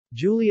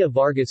Julia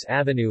Vargas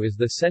Avenue is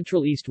the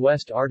central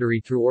east-west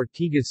artery through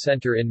Ortigas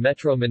Center in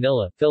Metro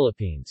Manila,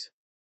 Philippines.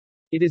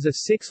 It is a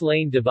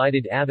six-lane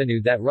divided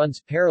avenue that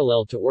runs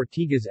parallel to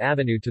Ortigas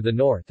Avenue to the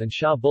north and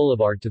Shaw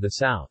Boulevard to the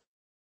south.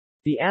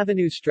 The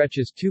avenue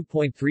stretches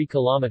 2.3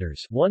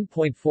 kilometers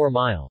 1.4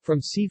 mile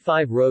from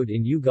C5 Road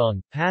in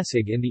Ugong,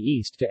 Pasig in the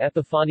east to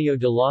Epifanio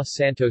de los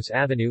Santos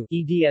Avenue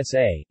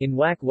EDSA, in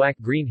Wack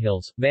Green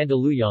Hills,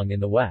 Mandaluyong in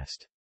the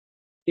west.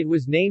 It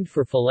was named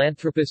for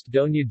philanthropist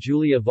Doña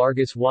Julia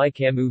Vargas y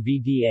Camus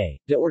VDA,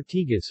 de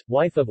Ortigas,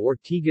 wife of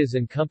Ortigas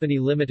and Company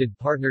Limited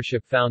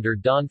Partnership founder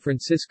Don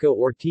Francisco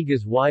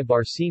Ortigas y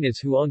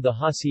Barcenas, who owned the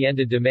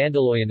Hacienda de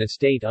Mandaluyong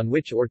estate on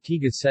which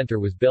Ortigas Center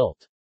was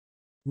built.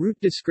 Route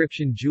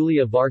description: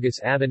 Julia Vargas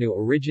Avenue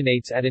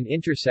originates at an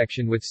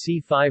intersection with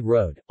C5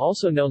 Road,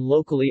 also known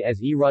locally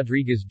as E.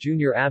 Rodriguez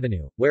Jr.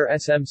 Avenue, where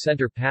SM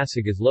Center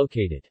Pasig is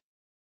located.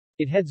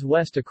 It heads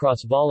west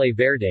across Valle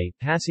Verde,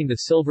 passing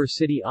the Silver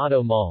City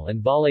Auto Mall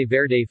and Valle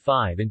Verde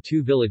 5 and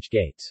 2 village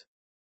gates.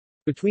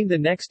 Between the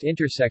next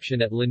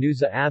intersection at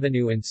Lanuza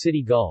Avenue and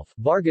City Golf,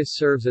 Vargas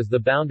serves as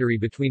the boundary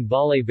between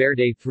Valle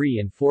Verde 3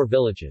 and 4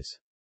 villages.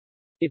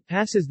 It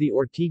passes the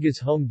Ortigas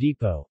Home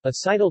Depot, a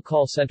Sidel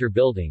call center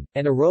building,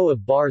 and a row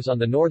of bars on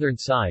the northern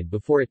side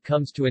before it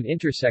comes to an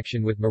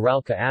intersection with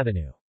Meralco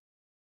Avenue.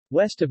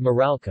 West of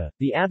Meralco,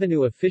 the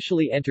avenue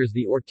officially enters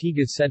the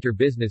Ortigas Center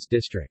Business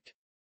District.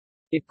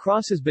 It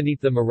crosses beneath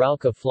the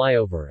Meralco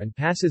flyover and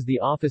passes the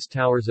office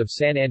towers of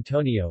San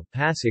Antonio,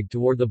 Pasig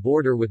toward the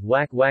border with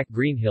Wack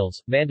Green Hills,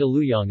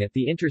 Mandaluyong at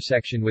the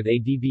intersection with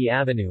ADB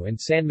Avenue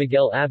and San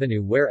Miguel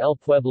Avenue, where El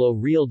Pueblo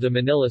Real de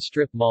Manila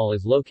Strip Mall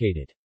is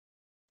located.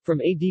 From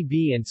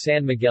ADB and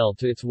San Miguel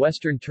to its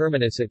western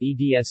terminus at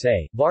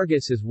EDSA,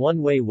 Vargas is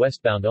one-way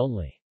westbound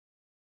only.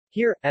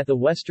 Here, at the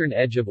western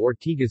edge of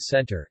Ortigas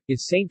Center,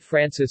 is St.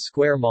 Francis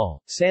Square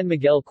Mall, San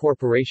Miguel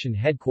Corporation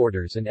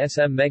headquarters and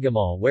SM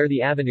Megamall, where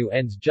the avenue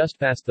ends just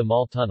past the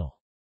mall tunnel.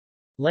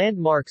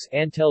 Landmarks: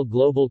 Antel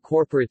Global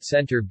Corporate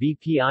Center,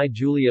 BPI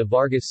Julia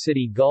Vargas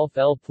City Golf,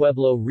 El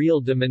Pueblo Real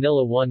de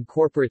Manila 1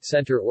 Corporate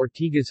Center,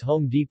 Ortigas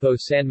Home Depot,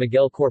 San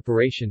Miguel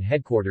Corporation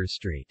headquarters,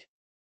 St.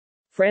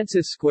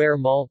 Francis Square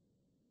Mall,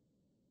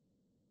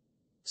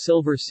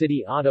 Silver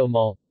City Auto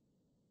Mall,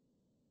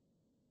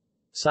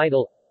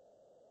 Sidel,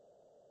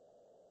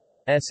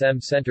 SM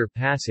Center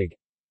Pasig,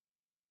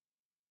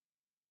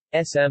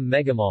 SM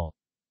Megamall,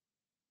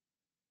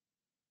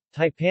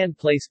 Taipan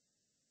Place,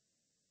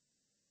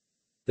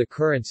 The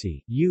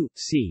Currency,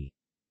 U.C.,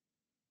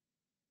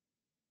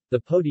 The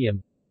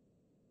Podium,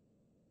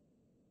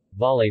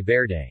 Valle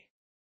Verde.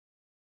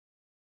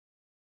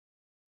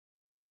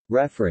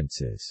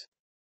 References